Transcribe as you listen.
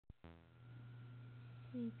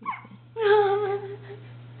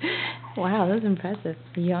Wow, that was impressive.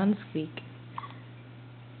 A yawn squeak.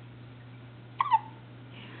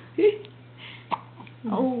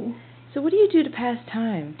 Oh. So what do you do to pass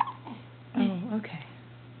time? Oh, okay.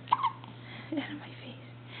 Get out of my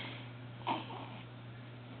face.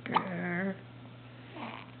 Grr.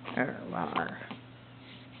 Grr.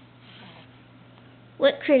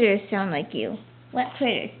 What critters sound like you? What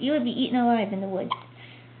critters? You would be eaten alive in the woods.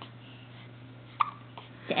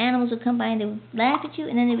 The animals would come by and they would laugh at you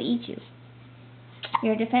and then they would eat you.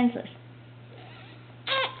 You're defenseless.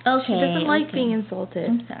 Okay. She doesn't like being insulted.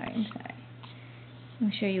 I'm sorry.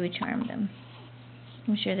 I'm sure you would charm them.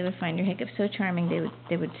 I'm sure they would find your hiccups so charming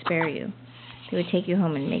they would spare you. They would take you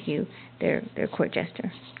home and make you their court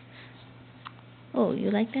jester. Oh, you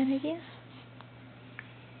like that idea?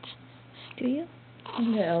 Do you?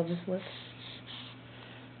 The Elvis lips.